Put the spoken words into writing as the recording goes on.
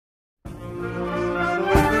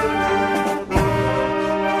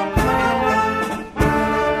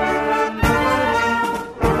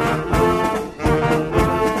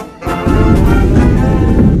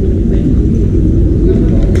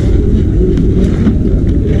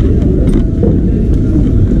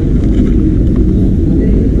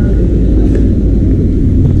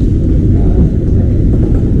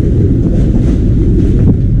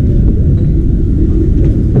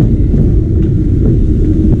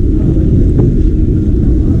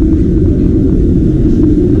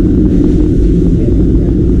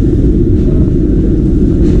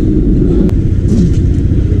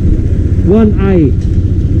air.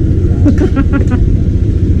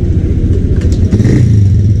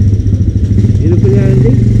 Ini punya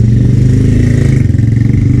ni.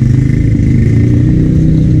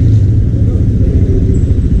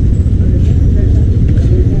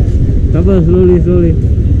 Sabar, slowly.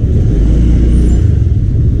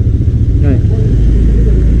 Right.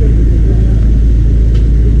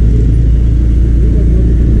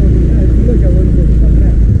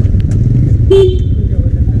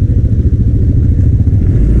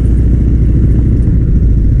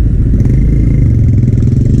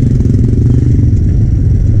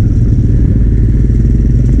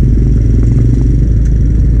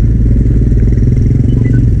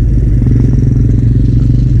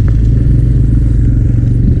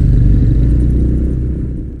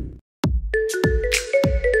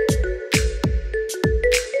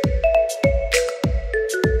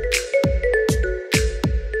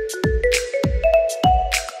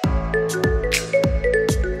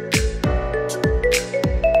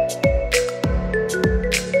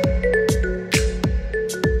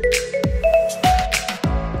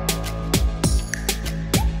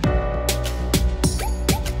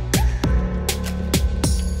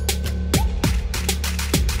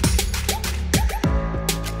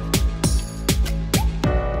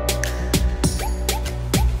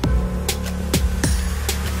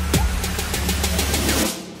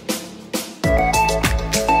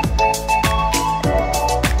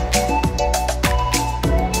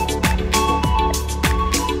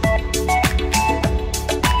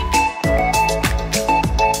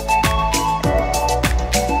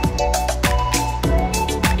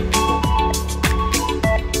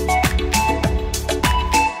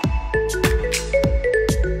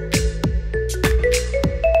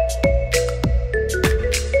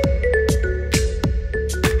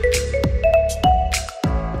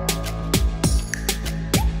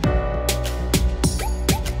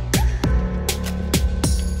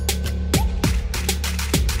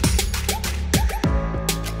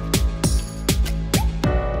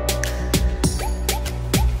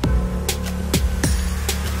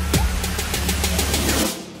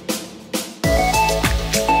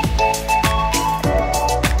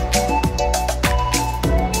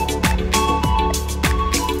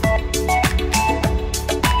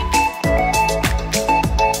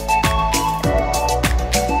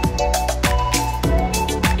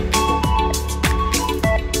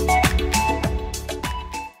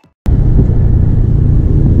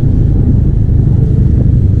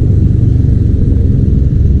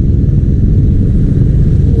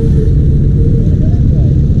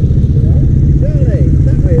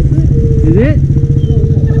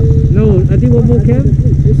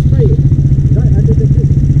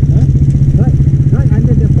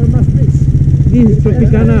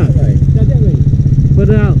 Tropicana.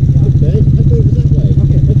 Further out. Okay, I thought it was that way.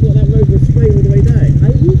 Okay. I thought that road was straight all the way down.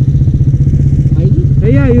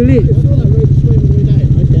 Hey, yeah, you lead. I thought that road was straight all the way down.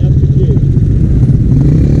 Okay, I'm confused.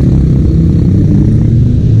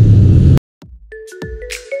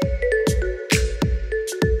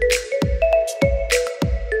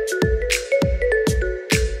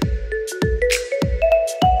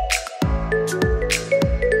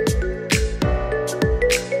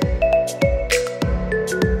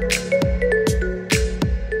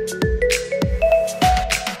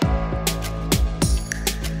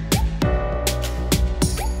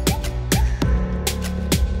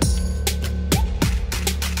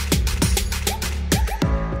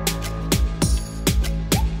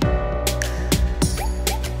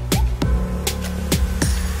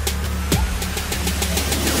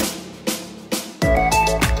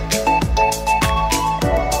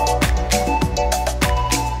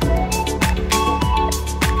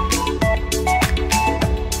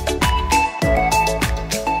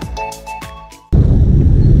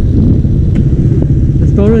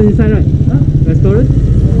 Restaurant inside, right? Huh? Restaurant?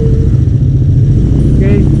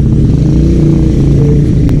 Okay.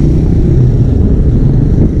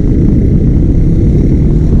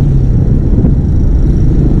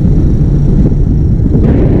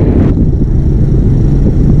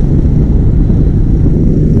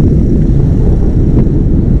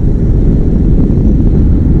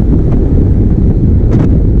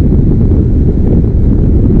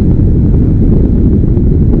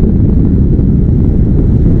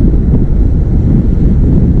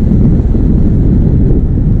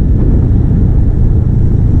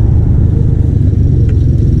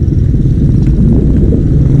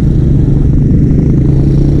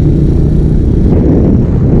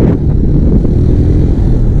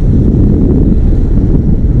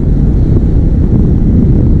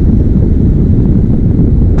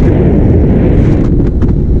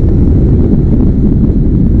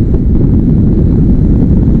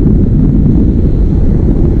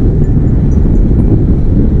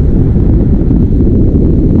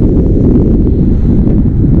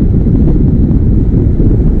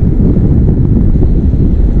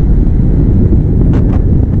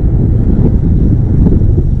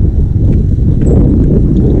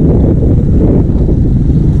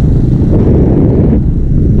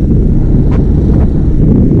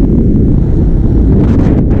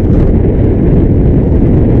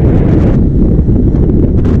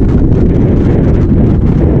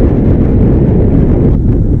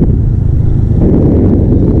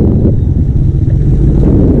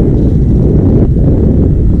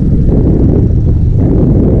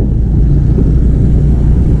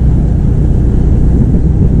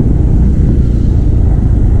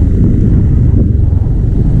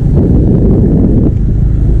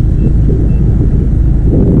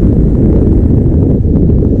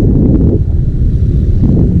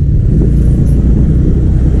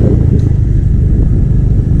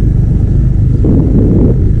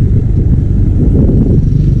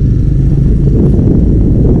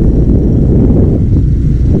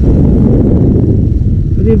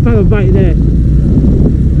 park a bike there.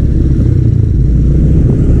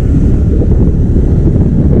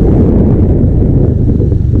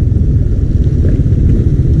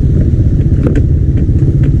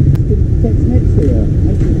 Text next here.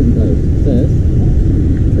 Senibong Cove says.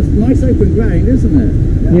 It's nice open ground, isn't it?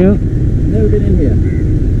 Yeah. Never been in here.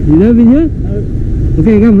 You never been here? No.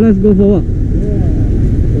 Okay, come, let's go for a walk. Yeah.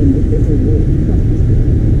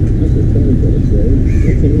 That's a terrible road.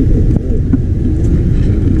 It's an easy road.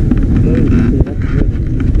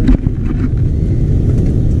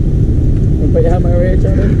 Want to put your hammer over here,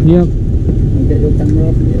 Charlie? Yep. And get your camera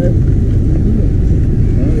off here.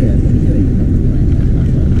 Oh yeah,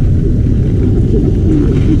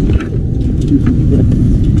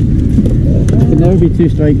 you can never be too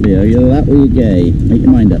straight, Leo. You're that way, you're gay. Make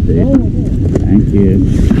your mind up, dude. Oh, okay. Thank you.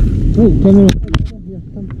 Oh, camera.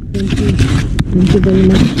 Thank you. Thank you very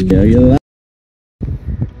much. Leo, you're that.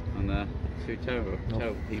 On the two tow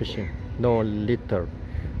people. Fishing. No litter.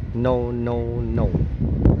 No.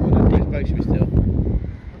 Which boat should we steal?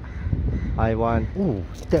 I want. Ooh,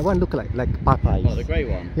 that one look like Popeyes. Oh, the grey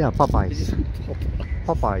one? Yeah, Popeyes.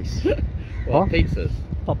 Popeyes. What, Huh? pizzas?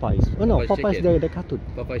 Popeyes. Oh no, Popeyes Popeyes chicken. the cartoon.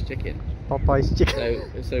 Popeye's chicken. Popeyes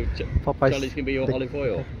chicken. So Popeyes. Charlie's gonna be your the- olive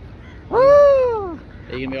oil. Ah! Are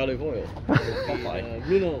you gonna be olive oil? Popeye.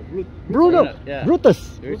 Bruno. Bruno. Yeah.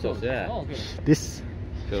 Brutus. Brutus, yeah. Oh, okay. This.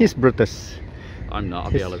 Cool. He's Brutus. I'm not.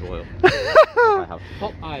 I'll be His- olive oil. I have.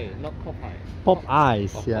 Popeye, not Popeye.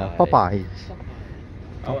 Popeyes. Yeah, Popeye. Popeyes.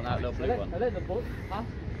 I want that little blue I one. like the boat. Huh?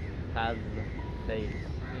 Has these.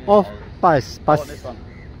 Oh, Pies. I want this one.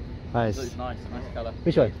 Pies. Blue's nice colour.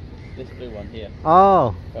 Which one? This blue one here,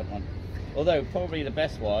 Oh, front one. Although probably the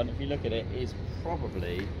best one, if you look at it, is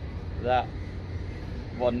probably that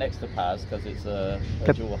one next to Paz because it's a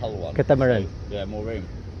dual hull one. catamaran. So, yeah, more room.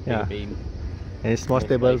 Yeah. Bigger beam. And it's more More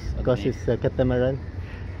stable space because underneath. it's a catamaran.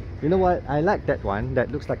 You know what? I like that one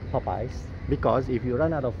that looks like Popeyes because if you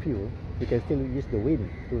run out of fuel, you can still use the wind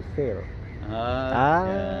to sail.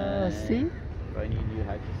 Yeah. See? If only you knew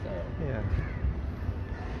how to sail. Yeah.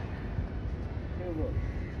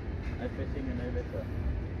 No fishing and no litter.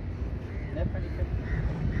 Never any fishing.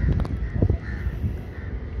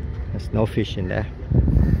 There's no fish in there.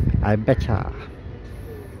 I betcha.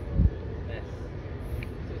 Yes.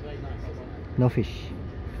 This is very nice, isn't it? No fish.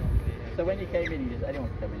 So when you came in, anyone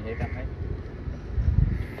can come in here, can't they?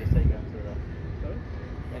 Just say go into the... Sorry?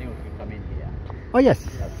 Anyone can come in here. Oh yes.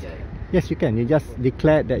 Okay. Yes, you can. You just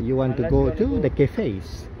declared that you want to go to the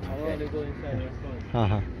cafes. I want to go inside the restaurant.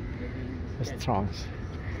 Uh-huh. Restaurants.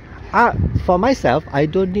 For myself, I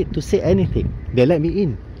don't need to say anything. They let me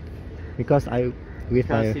in because I with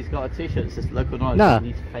Because my he's got a t-shirt that says local knowledge Nah. and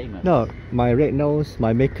he's famous. no my red nose,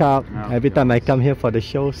 my makeup. Oh, every time I God. come here for the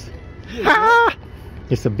shows,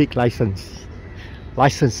 it's a big license.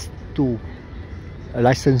 License to Yeah, I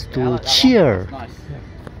like that one. cheer. That's nice.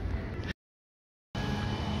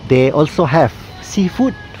 They also have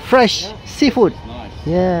seafood, fresh seafood. It's nice.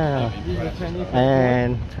 Yeah. Fresh.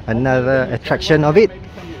 And another attraction of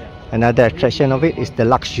it is the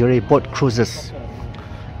luxury boat cruises.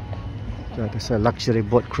 So there's a luxury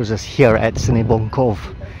boat cruises here at Senibong Cove.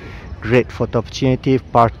 Great photo opportunity,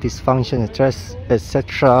 parties, functions,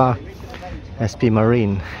 etc. SP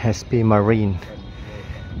Marine.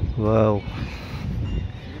 Wow,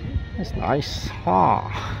 that's nice.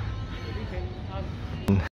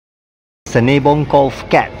 Senibong Cove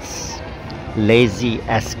cats, lazy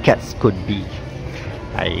as cats could be.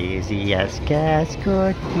 Lazy as cats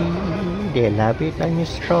could be, they love it when you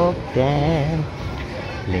stroke them.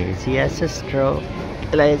 Lazy as a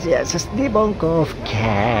Senibong Cove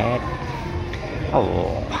cat.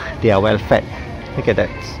 Oh, they are well fed. Look at that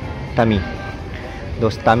tummy,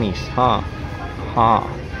 those tummies, Wow.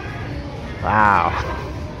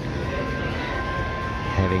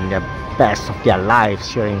 Having the best of their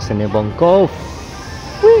lives here in Senibong Cove.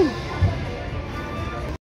 Whee!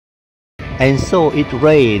 And so it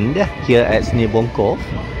rained here at Senibong Cove,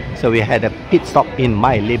 so we had a pit stop in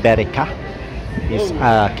My Liberica, this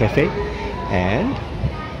cafe, and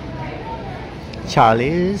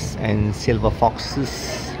Charlie's and Silver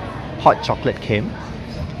Fox's hot chocolate came.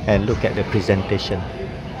 And look at the presentation.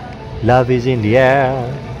 Love is in the air.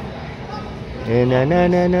 Na na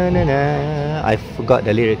na na na na. I forgot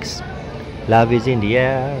the lyrics. Love is in the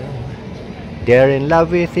air. They're in love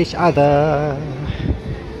with each other.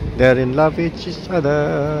 They're in love with each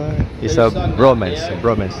other. It's a bromance.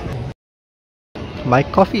 My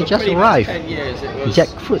coffee just Pretty much arrived. 10 years it was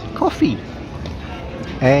Jackfruit coffee.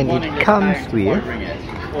 And one it in your comes bag, with ordering it,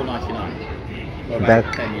 $4.99 for the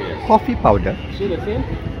about 10 years. coffee powder. See the same?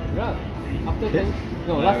 Yeah.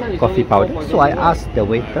 Okay. Coffee powder. So I asked the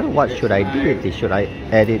waiter, what should I do with it? Should I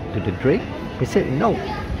add it to the drink? He said, no,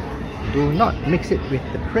 do not mix it with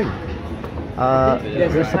the drink.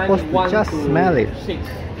 You're supposed to just smell it.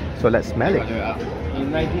 So let's smell it.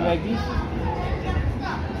 In 1990s?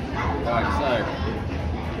 Right, so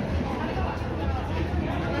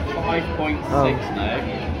 5.6 now.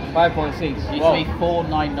 5.6. Used to be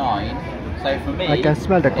 4.99. So for me, I can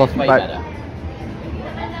smell the it's coffee, way but better.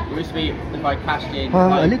 It used to be if I cashed in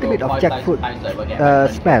a little bit of jackfruit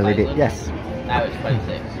smell with it. Yes. Now it's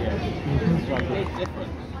 26. Big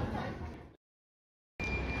difference.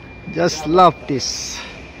 Just love this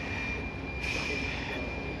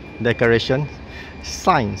decoration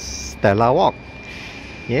sign. Stella Walk.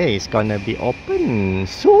 Yeah, it's gonna be open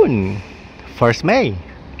soon, 1st May.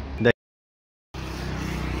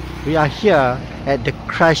 We are here at the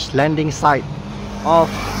crash landing site of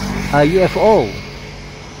a UFO.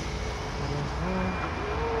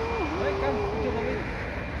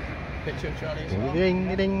 Picture of Charlie as Ding, well.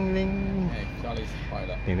 ding, ding, ding. Hey, Charlie's the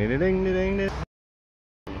pilot. Ding, ding, ding, ding, ding.